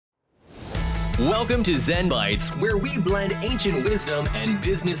Welcome to Zen Bites, where we blend ancient wisdom and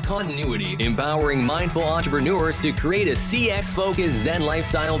business continuity, empowering mindful entrepreneurs to create a CX-focused Zen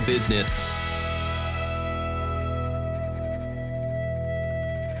lifestyle business.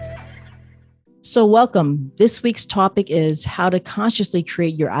 So welcome. This week's topic is how to consciously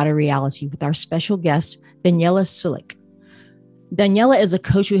create your outer reality with our special guest, Daniela Sulek. Daniela is a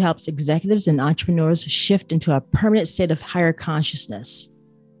coach who helps executives and entrepreneurs shift into a permanent state of higher consciousness.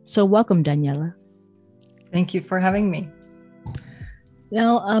 So welcome, Daniela. Thank you for having me.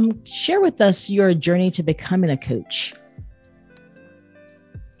 Now, share with us your journey to becoming a coach.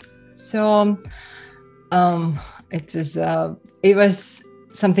 So, it was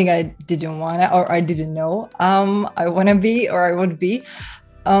something I didn't want to, or I didn't know I want to be, or I would be.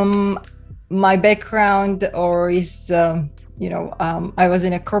 My background, I was in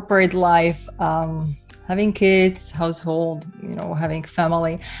a corporate life, having kids, household, having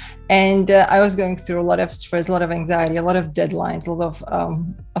family. And I was going through a lot of stress, a lot of anxiety, a lot of deadlines, a lot of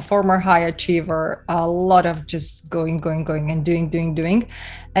a former high achiever, a lot of just going and doing.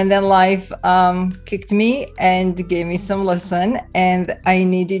 And then life kicked me and gave me some lesson. And I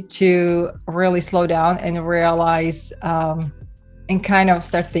needed to really slow down and realize and kind of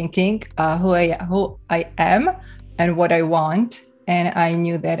start thinking who I am and what I want. And I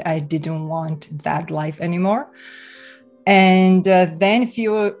knew that I didn't want that life anymore. And then a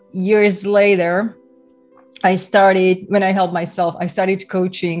few years later, I started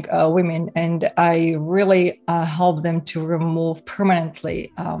coaching women, and I really helped them to remove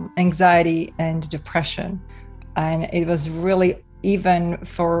permanently anxiety and depression. And it was really, even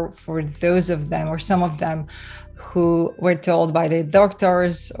for those of them, or some of them, who were told by the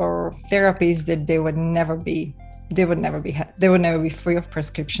doctors or therapists that they would never be free of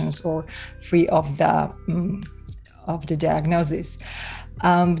prescriptions or free of the diagnosis.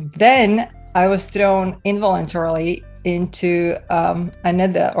 Then I was thrown involuntarily into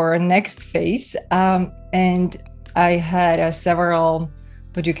a next phase, and I had several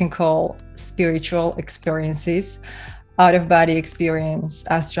what you can call spiritual experiences, out-of-body experience,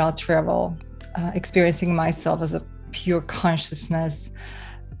 astral travel, experiencing myself as a pure consciousness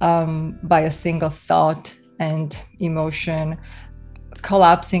by a single thought and emotion,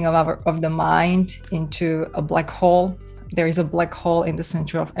 collapsing of the mind into a black hole. There is a black hole in the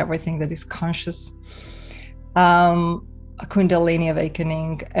center of everything that is conscious. A Kundalini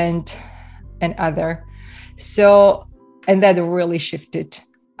awakening and other. So, and that really shifted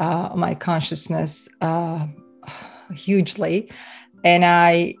my consciousness hugely. And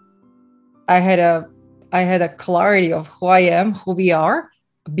I had a clarity of who I am, who we are,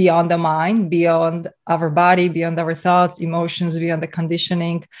 beyond the mind, beyond our body, beyond our thoughts, emotions, beyond the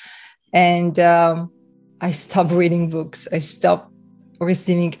conditioning. And I stopped reading books. I stopped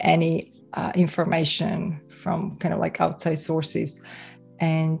receiving any information from kind of like outside sources.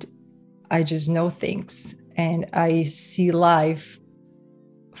 And I just know things. And I see life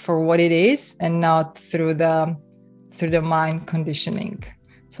for what it is and not through the mind conditioning.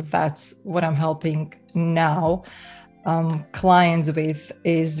 So that's what I'm helping now clients with,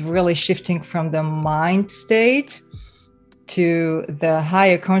 is really shifting from the mind state to the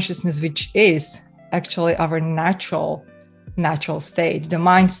higher consciousness, which is actually our natural state. The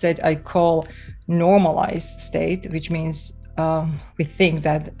mind state I call normalized state, which means we think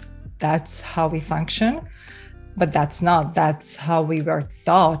that that's how we function, but that's not. That's how we were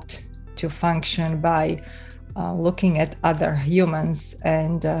taught to function by looking at other humans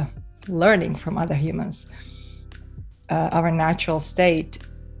and learning from other humans. Our natural state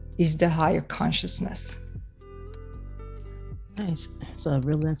is the higher consciousness. Nice. So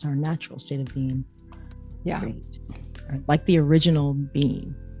really that's our natural state of being. Yeah. Great. Like the original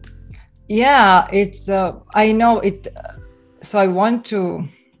being. Yeah, it's, I know it. So I want to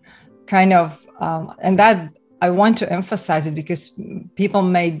kind of, and that I want to emphasize it because people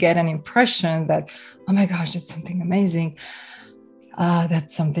may get an impression that, oh my gosh, that's something amazing.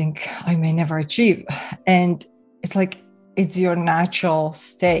 That's something I may never achieve. And it's like, it's your natural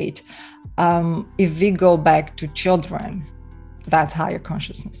state. If we go back to children, that's higher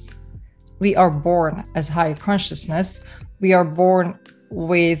consciousness. We are born as higher consciousness. We are born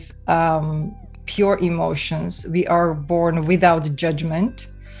with pure emotions. We are born without judgment,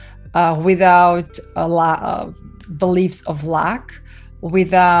 without a lot of beliefs of lack,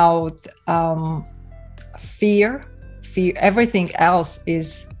 without fear. Everything else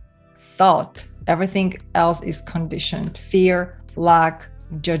is thought. Everything else is conditioned. Fear, lack,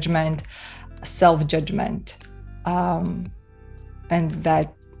 judgment, self-judgment. And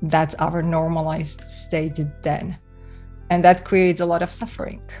that's our normalized state then. And that creates a lot of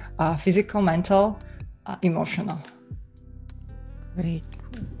suffering, physical, mental, emotional. Great.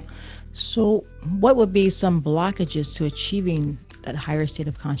 So, what would be some blockages to achieving that higher state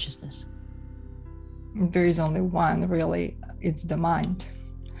of consciousness? There is only one, really. It's the mind.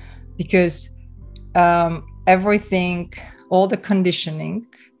 Because everything, all the conditioning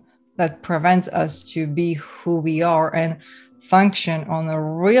that prevents us to be who we are and function on a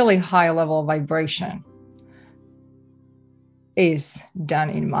really high level of vibration is done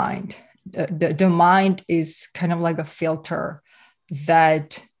in mind. The mind is kind of like a filter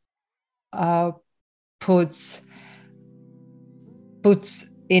that puts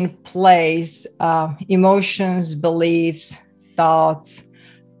in place emotions, beliefs, thoughts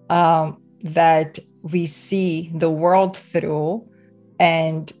that we see the world through,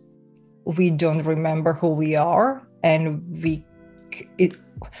 and we don't remember who we are, and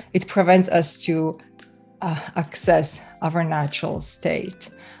it prevents us to access our natural state.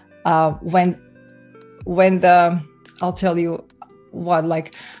 When I'll tell you what,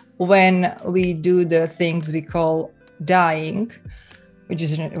 like when we do the things we call dying, which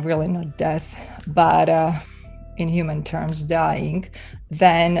is really not death, but in human terms, dying,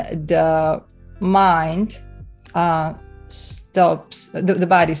 then the mind stops, the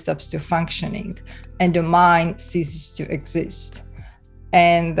body stops to functioning, and the mind ceases to exist.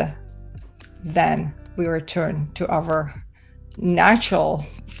 And then we return to our natural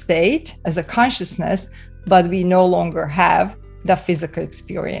state as a consciousness, but we no longer have the physical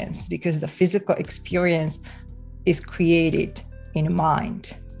experience, because the physical experience is created in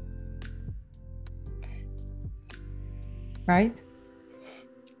mind. Right?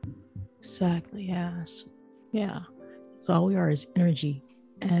 Exactly. Yes. Yeah. So all we are is energy,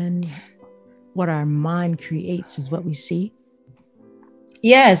 and what our mind creates is what we see.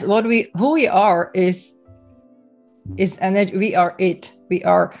 Yes, who we are is energy. We are it.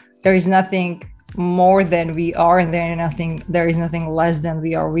 There is nothing more than we are, and there is nothing less than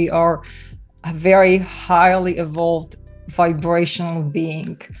we are. We are a very highly evolved vibrational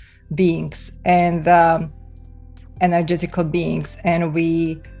beings and energetical beings, and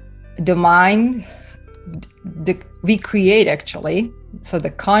we create, actually. So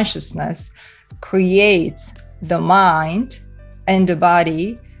the consciousness creates the mind and the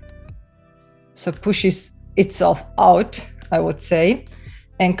body, so pushes itself out, I would say,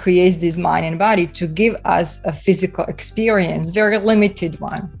 and creates this mind and body to give us a physical experience, very limited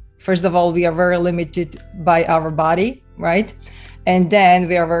one. First of all, we are very limited by our body, right? And then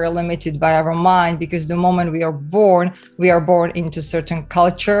we are very limited by our mind, because the moment we are born into certain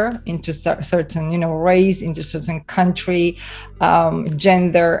culture, into certain, race, into certain country,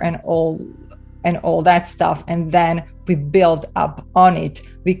 gender, and all that stuff. And then we build up on it.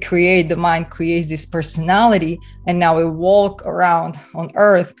 The mind creates this personality, and now we walk around on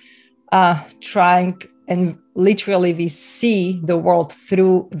earth trying, and literally we see the world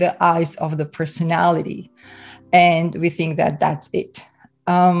through the eyes of the personality, and we think that that's it.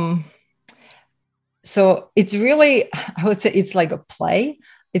 So it's really, I would say, it's like a play.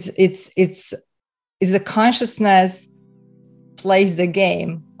 It's the consciousness plays the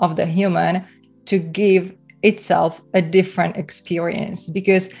game of the human to give itself a different experience,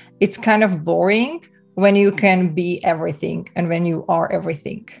 because it's kind of boring when you can be everything and when you are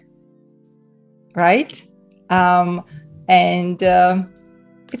everything, right?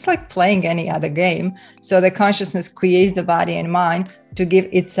 It's like playing any other game. So the consciousness creates the body and mind to give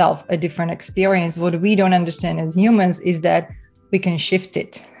itself a different experience. What we don't understand as humans is that we can shift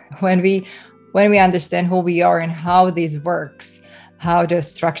it. When we understand who we are and how this works, how the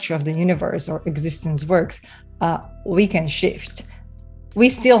structure of the universe or existence works, we can shift. We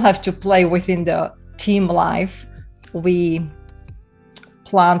still have to play within the team life we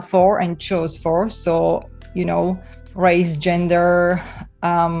planned for and chose for. So, race, gender,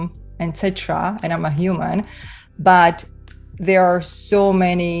 etc. And I'm a human, but there are so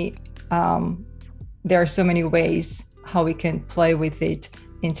many ways how we can play with it,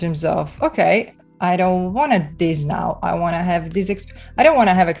 in terms of, okay, I don't want this now. I want to have this. I don't want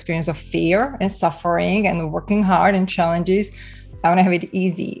to have experience of fear and suffering and working hard and challenges. I want to have it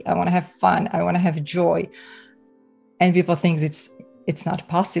easy. I want to have fun. I want to have joy. And people think it's not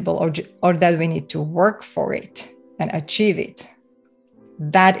possible, or that we need to work for it and achieve it.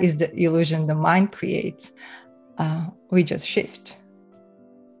 That is the illusion the mind creates. We just shift.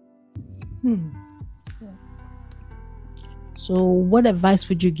 So what advice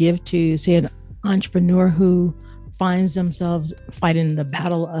would you give to, say, an entrepreneur who finds themselves fighting the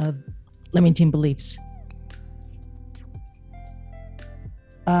battle of limiting beliefs?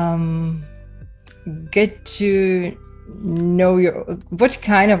 Get to know what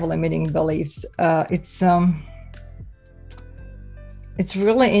kind of limiting beliefs. It's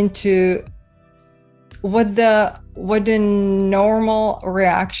really into what the normal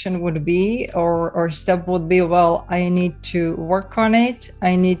reaction would be, or step would be. Well, I need to work on it.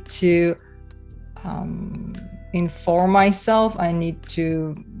 I need to inform myself. I need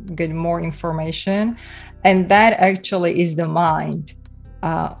to get more information, and that actually is the mind.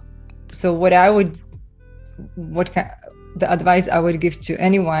 So the advice I would give to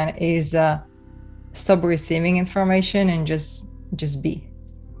anyone is stop receiving information and just be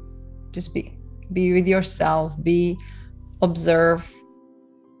with yourself, observe,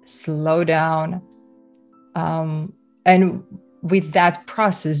 slow down, and with that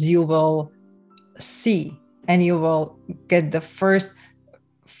process you will see, and you will get the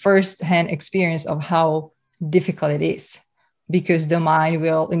first-hand experience of how difficult it is, because the mind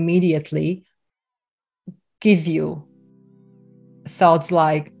will immediately give you thoughts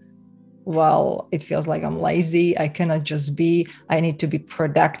like, well, it feels like I'm lazy. I cannot just be. I need to be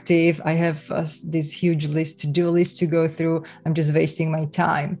productive. I have this huge to-do list to go through. I'm just wasting my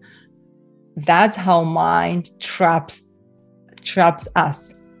time. That's how mind traps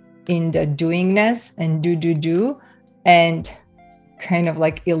us in the doingness and do, and kind of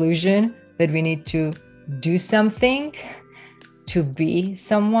like illusion that we need to do something to be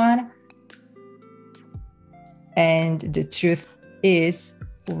someone. And the truth is,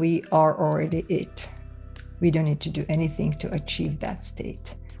 we are already it. We don't need to do anything to achieve that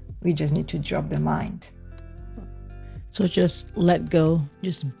state. We just need to drop the mind. So just let go,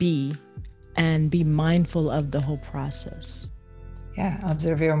 just be, and be mindful of the whole process. Yeah,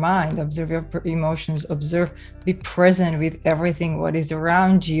 observe your mind, observe your emotions, be present with everything what is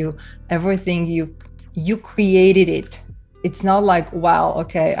around you, everything you created it. It's not like, wow,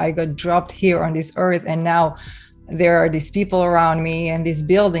 okay, I got dropped here on this earth and now there are these people around me and these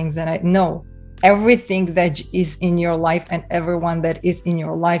buildings, and no, everything that is in your life and everyone that is in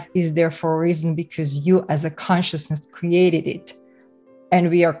your life is there for a reason, because you as a consciousness created it, and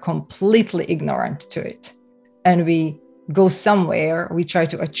we are completely ignorant to it. And we go somewhere, we try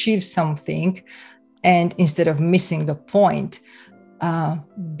to achieve something, and instead of missing the point,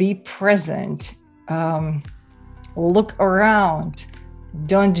 be present, look around,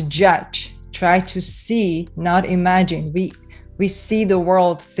 don't judge. Try to see, not imagine. We see the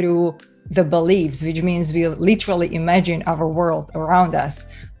world through the beliefs, which means we literally imagine our world around us.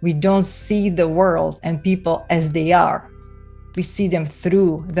 We don't see the world and people as they are. We see them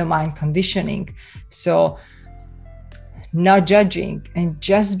through the mind conditioning. So not judging, and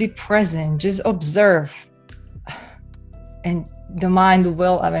just be present, just observe, and the mind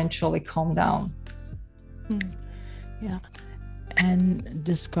will eventually calm down. Yeah. And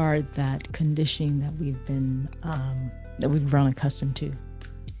discard that conditioning that we've grown accustomed to.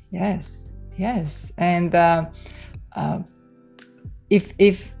 Yes. And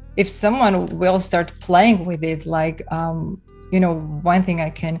if someone will start playing with it, like one thing I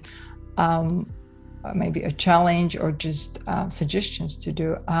can maybe a challenge or just suggestions to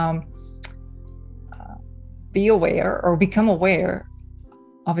do, be aware or become aware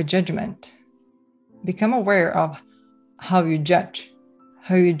of a judgment. Become aware of how you judge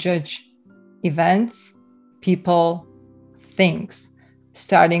events, people, things,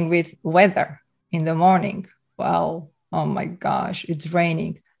 starting with weather in the morning. Well, oh my gosh, it's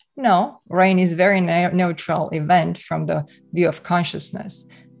raining. No, rain is very neutral event from the view of consciousness.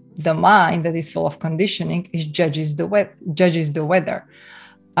 The mind that is full of conditioning judges the weather.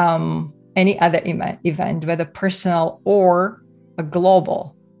 Any other event, whether personal or a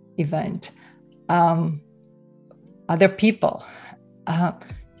global event. Other people,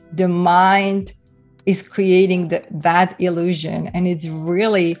 the mind is creating that illusion, and it's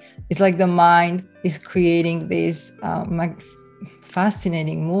like the mind is creating this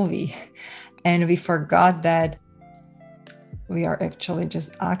fascinating movie, and we forgot that we are actually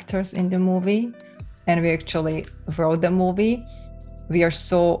just actors in the movie, and we actually wrote the movie. We are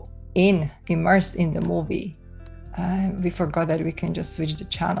so immersed in the movie, we forgot that we can just switch the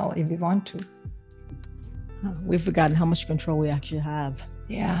channel if we want to. We've forgotten how much control we actually have.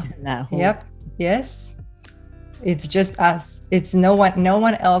 Yeah. Yep. Yes. It's just us. It's no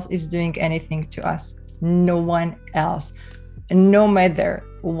one else is doing anything to us. No one else. No matter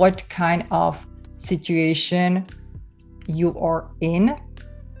what kind of situation you are in,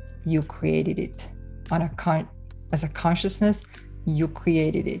 you created it. As a consciousness, you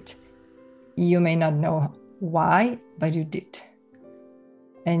created it. You may not know why, but you did.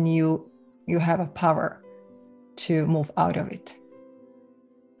 And you have a power to move out of it.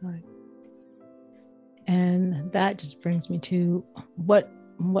 Right. And that just brings me to what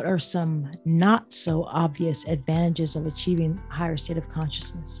are some not so obvious advantages of achieving a higher state of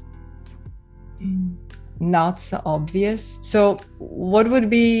consciousness? Not so obvious. So what would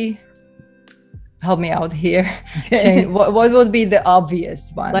be, help me out here, Shane, what would be the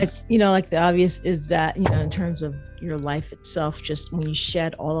obvious ones? Like the obvious is that, in terms of your life itself, just when you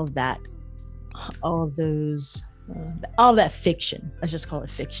shed all of that, all of those, all of that fiction, let's just call it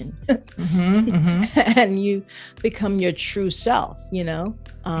fiction, and you become your true self, the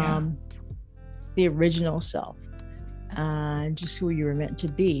original self, just who you were meant to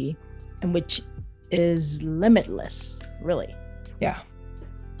be, and which is limitless, really. Yeah.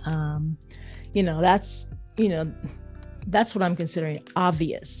 That's what I'm considering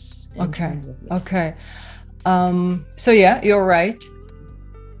obvious. Okay. So yeah, you're right.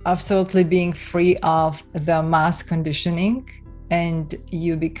 Absolutely being free of the mass conditioning and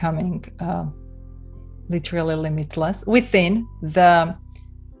you becoming literally limitless within the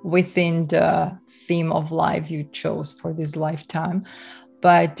theme of life you chose for this lifetime,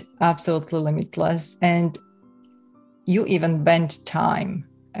 but absolutely limitless. And you even bend time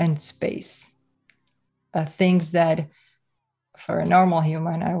and space. Things that for a normal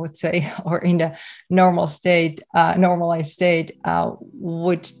human, I would say, or in the normalized state,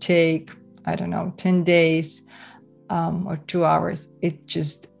 would take, 10 days or 2 hours.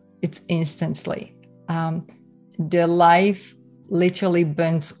 It's instantly. The life literally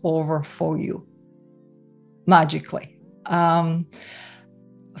bends over for you magically. The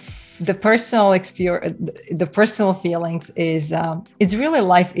personal experience, the personal feelings is, it's really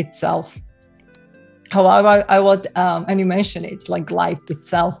life itself. How I would, and you mentioned it's like life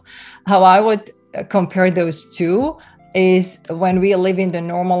itself. How I would compare those two is when we live in the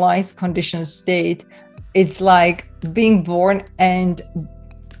normalized conditioned state, it's like being born and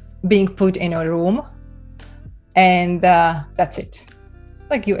being put in a room, and that's it.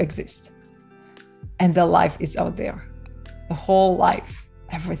 Like you exist, and the life is out there. The whole life,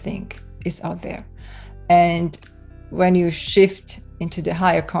 everything is out there. And when you shift into the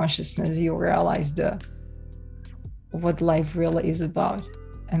higher consciousness, you realize what life really is about,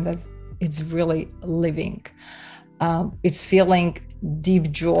 and that it's really living. It's feeling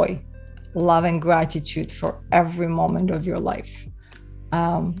deep joy, love, and gratitude for every moment of your life,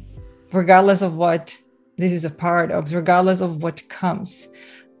 regardless of what this is a paradox. Regardless of what comes,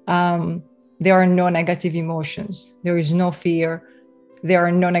 there are no negative emotions. There is no fear. There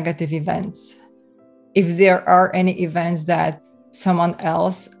are no negative events. If there are any events that someone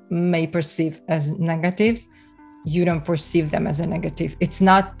else may perceive as negatives, you don't perceive them as a negative. It's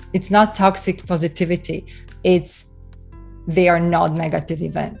not toxic positivity. They are not negative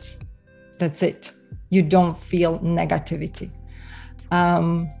events. That's it. You don't feel negativity.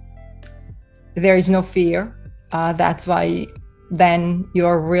 There is no fear. That's why then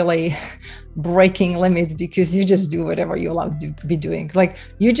you're really breaking limits, because you just do whatever you love to be doing. Like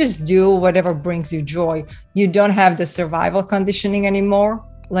you just do whatever brings you joy. You don't have the survival conditioning anymore.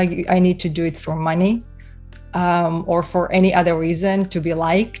 Like I need to do it for money, or for any other reason, to be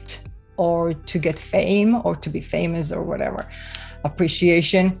liked or to get fame or to be famous or whatever,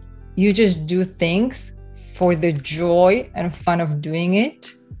 appreciation. You just do things for the joy and fun of doing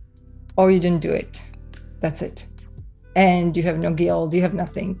it, or you didn't do it. That's it. And you have no guilt, you have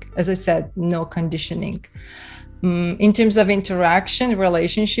nothing. As I said, no conditioning. In terms of interaction,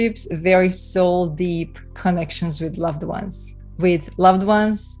 relationships, very soul deep connections with loved ones, with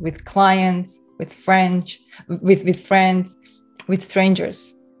clients, with friends, with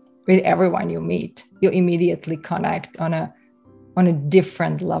strangers, with everyone you meet. You immediately connect on a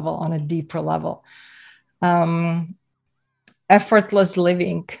different level, on a deeper level. Effortless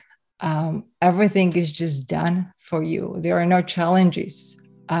living. Everything is just done for you. There are no challenges.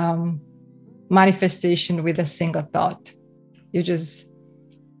 Manifestation with a single thought. You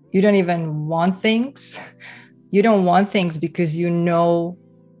don't even want things. You don't want things because you know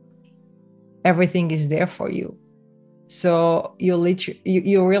everything is there for you. So you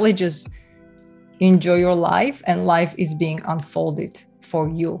really just enjoy your life, and life is being unfolded for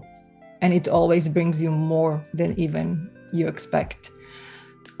you. And it always brings you more than even you expect.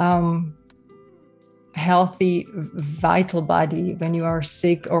 Healthy, vital body. When you are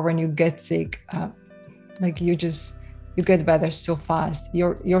sick or when you get sick, like you get better so fast.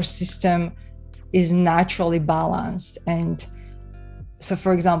 Your system is naturally balanced. And so,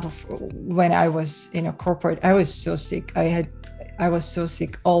 for example, when I was in a corporate, I was so sick. I was so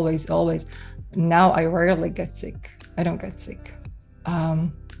sick always. Now I rarely get sick. I don't get sick,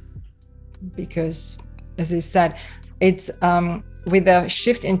 because, as I said, it's with a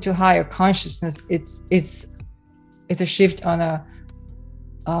shift into higher consciousness, it's a shift on a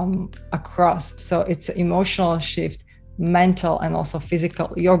cross. So it's an emotional shift, mental and also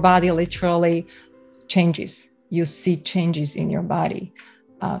physical. Your body literally changes. You see changes in your body.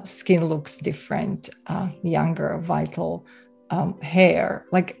 Skin looks different, younger, vital, hair,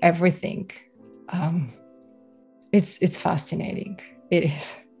 like everything. It's fascinating. It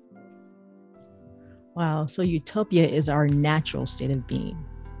is. Wow. So utopia is our natural state of being.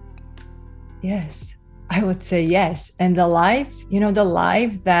 Yes, I would say yes. And the life, the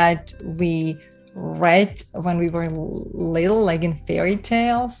life that we read when we were little, like in fairy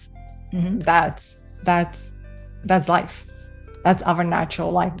tales, that's life. That's our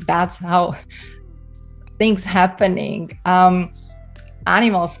natural life. That's how things happening,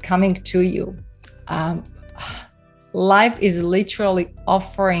 animals coming to you. Life is literally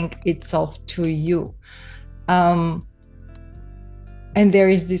offering itself to you. And there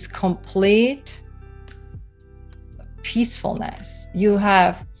is this complete peacefulness.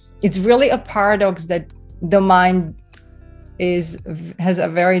 It's really a paradox that the mind has a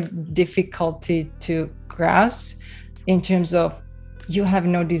very difficulty to grasp, in terms of you have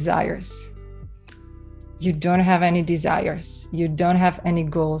no desires. You don't have any desires. You don't have any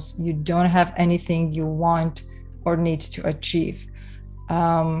goals. You don't have anything you want or need to achieve.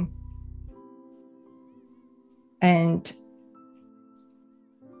 And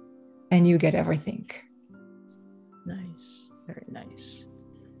you get everything. Nice. Very nice.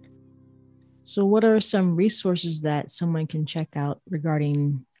 So what are some resources that someone can check out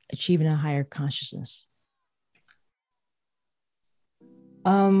regarding achieving a higher consciousness?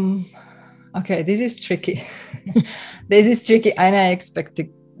 Okay, this is tricky. This is tricky. And I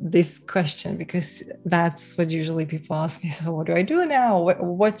expected this question because that's what usually people ask me. So what do I do now?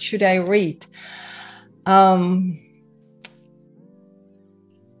 What should I read?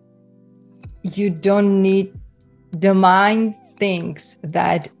 You don't need, the mind thinks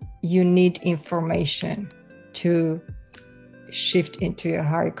that you need information to shift into your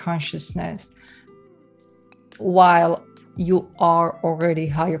higher consciousness, while you are already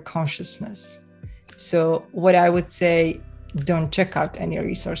higher consciousness. So what I would say, don't check out any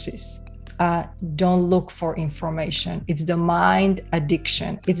resources. Don't look for information. It's the mind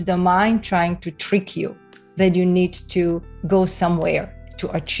addiction. It's the mind trying to trick you that you need to go somewhere to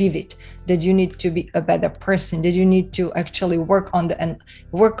achieve it, that you need to be a better person, that you need to actually work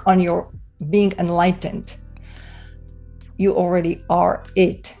on your being enlightened. You already are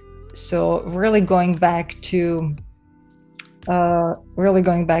it. So really going back to what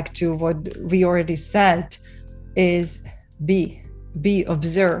we already said is be,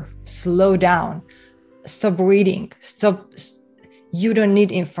 observe, slow down, stop reading, you don't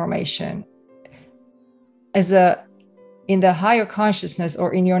need information. In the higher consciousness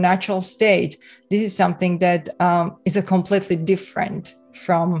or in your natural state, this is something that is a completely different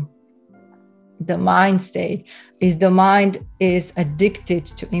from the mind state. Is the mind is addicted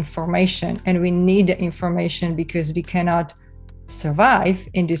to information, and we need the information because we cannot survive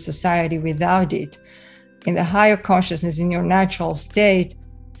in this society without it. In the higher consciousness, in your natural state,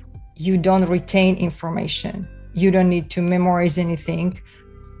 you don't retain information. You don't need to memorize anything.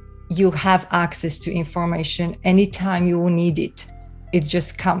 You have access to information anytime you need it. It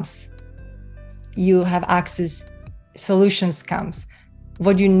just comes. You have access, solutions comes.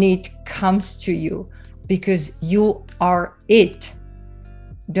 What you need comes to you because you are it.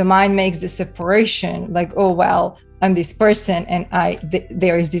 The mind makes the separation like, oh, well, I'm this person and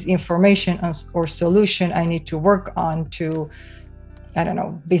there is this information or solution I need to work on to, I don't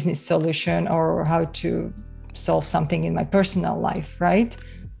know, business solution or how to solve something in my personal life, right?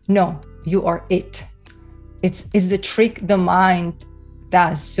 No, you are it. It's the trick the mind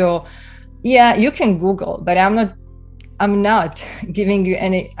does. So yeah, you can Google, but I'm not giving you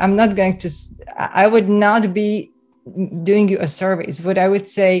any, I would not be doing you a service. What I would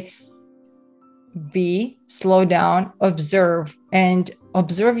say, slow down, observe, and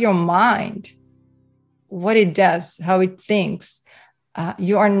observe your mind, what it does, how it thinks.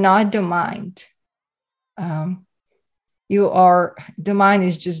 You are not the mind. The mind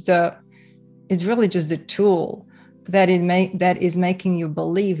is it's really just the tool that is making you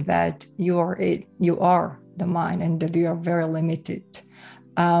believe that you are it, you are the mind, and that you are very limited.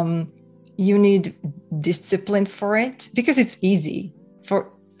 You need discipline for it because it's easy.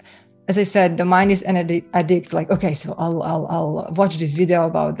 As I said, the mind is an addict. Like, okay, so I'll watch this video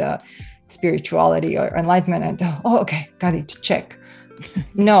about the spirituality or enlightenment, and okay, got it, check.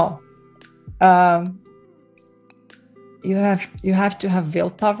 No, you have to have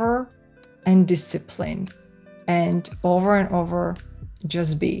willpower and discipline, and over,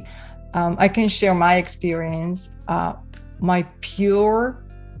 just be. I can share my experience, my pure,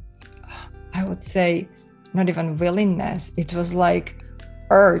 I would say, not even willingness, it was like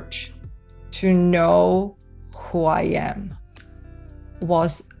urge to know who I am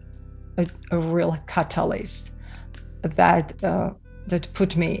was a real catalyst that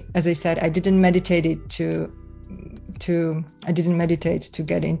put me, as I said, I didn't meditate to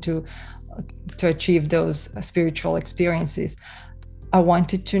get into, to achieve those spiritual experiences. I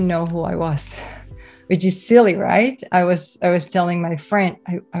wanted to know who I was, which is silly, right? I was telling my friend,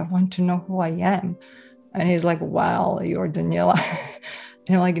 I want to know who I am. And he's like, wow, you're Daniela.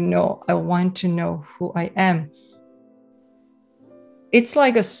 And I'm like, no, I want to know who I am. It's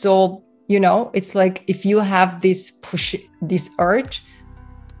like a soul, it's like if you have this push, this urge,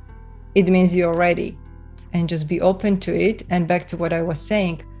 it means you're ready, and just be open to it. And back to what I was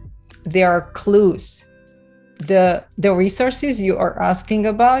saying, there are clues. The resources you are asking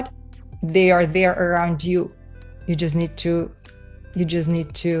about, they are there around you. You just need to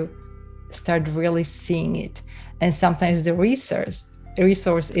start really seeing it. And sometimes the resource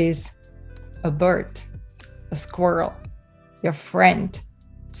is a bird, a squirrel, your friend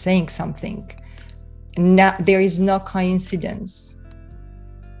saying something. There is no coincidence.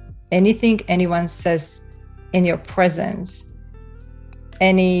 Anything anyone says in your presence,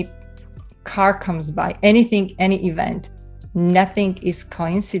 any car comes by, anything, any event, nothing is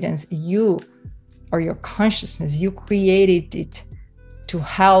coincidence. You, or your consciousness, you created it to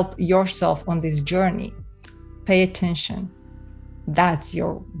help yourself on this journey. Pay attention. That's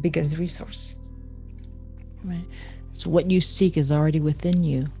your biggest resource. Right. So what you seek is already within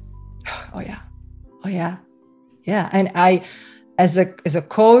you. Oh yeah. And I, as a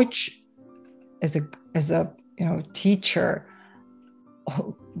coach, as a teacher,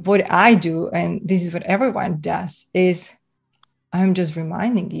 what I do, and this is what everyone does, is I'm just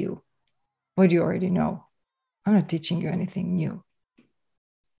reminding you what you already know. I'm not teaching you anything new.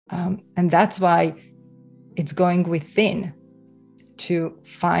 And that's why it's going within to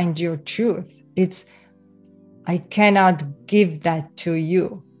find your truth. I cannot give that to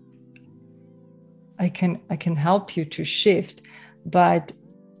you. I can help you to shift, but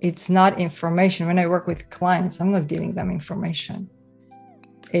it's not information. When I work with clients, I'm not giving them information.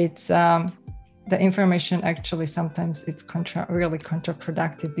 It's the information, actually sometimes it's really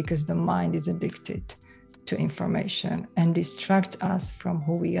counterproductive, because the mind is addicted to information and distract us from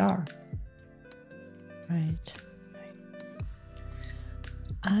who we are. Right.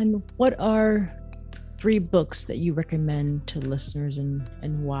 And what are 3 books that you recommend to listeners, and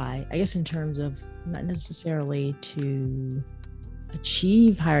why? I guess in terms of not necessarily to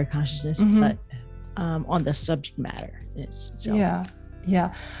achieve higher consciousness, but on the subject matter itself.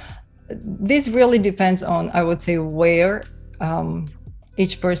 Yeah. This really depends on, I would say, where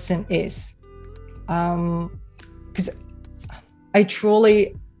each person is. Because I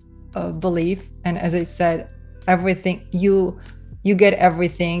truly believe, and as I said, everything, you get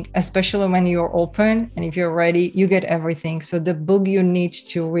everything, especially when you're open, and if you're ready, you get everything. So the book you need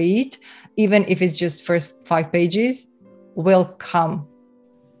to read, even if it's just first 5 pages, will come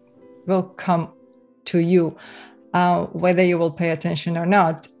to you, whether you will pay attention or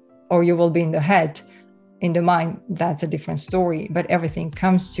not, or you will be in the head, in the mind, that's a different story, but everything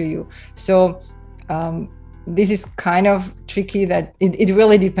comes to you. So this is kind of tricky, that it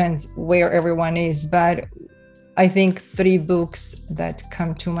really depends where everyone is, but I think 3 books that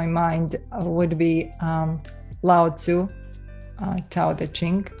come to my mind would be Lao Tzu, Tao Te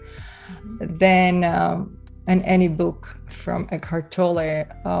Ching, then and any book from Eckhart Tolle,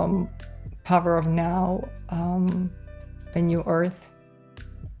 Power of Now, A New Earth.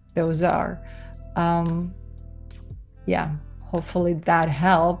 Those are, hopefully that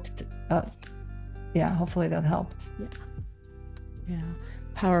helped. Hopefully that helped. Yeah.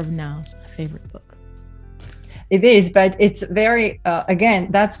 Power of Now is my favorite book. It is, but it's very, again,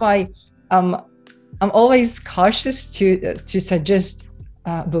 that's why I'm always cautious to suggest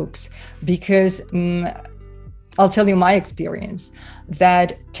books, because I'll tell you my experience,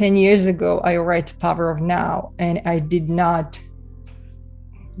 that 10 years ago, I read Power of Now, and I did not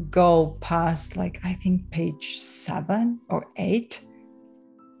go past, I think page 7 or 8.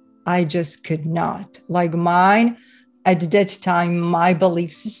 I just could not. Mine, at that time, my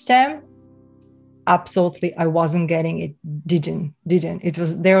belief system, absolutely, I wasn't getting it. Didn't. It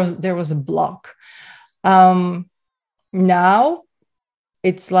was, there was a block. Now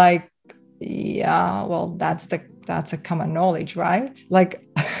it's that's a common knowledge, right?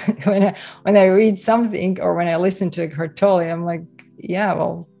 When I read something, or when I listen to Eckhart Tolle, I'm like,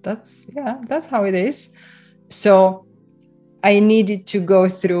 that's how it is. So I needed to go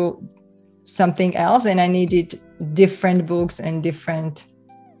through something else, and I needed different books and different,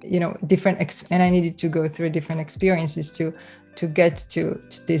 and I needed to go through different experiences to get to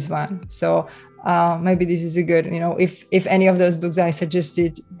this one. So maybe this is a good, if any of those books I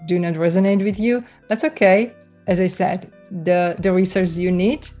suggested do not resonate with you, that's okay. As I said, the resource you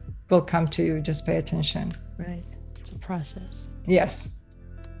need will come to you. Just pay attention. Right. It's a process. Yes.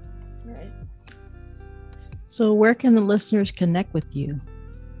 Right. So where can the listeners connect with you?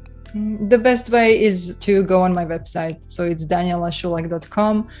 The best way is to go on my website. So it's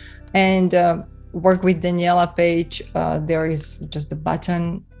danielasulek.com, and work with Daniela page. There is just a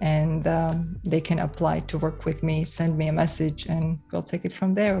button, and they can apply to work with me, send me a message, and we'll take it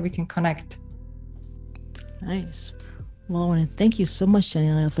from there. We can connect. Nice. Well, I want to thank you so much,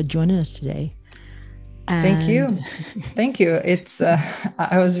 Daniela, for joining us today. Thank you. Thank you. It's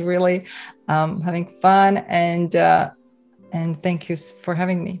I was really having fun, and thank you for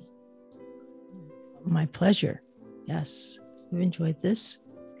having me. My pleasure. Yes, we've enjoyed this.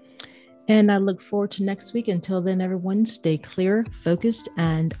 And I look forward to next week. Until then, everyone, stay clear, focused,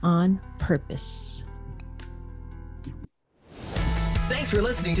 and on purpose. Thanks for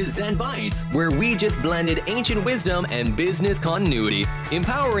listening to Zen Bites, where we just blended ancient wisdom and business continuity,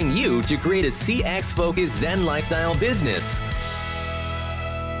 empowering you to create a CX-focused Zen lifestyle business.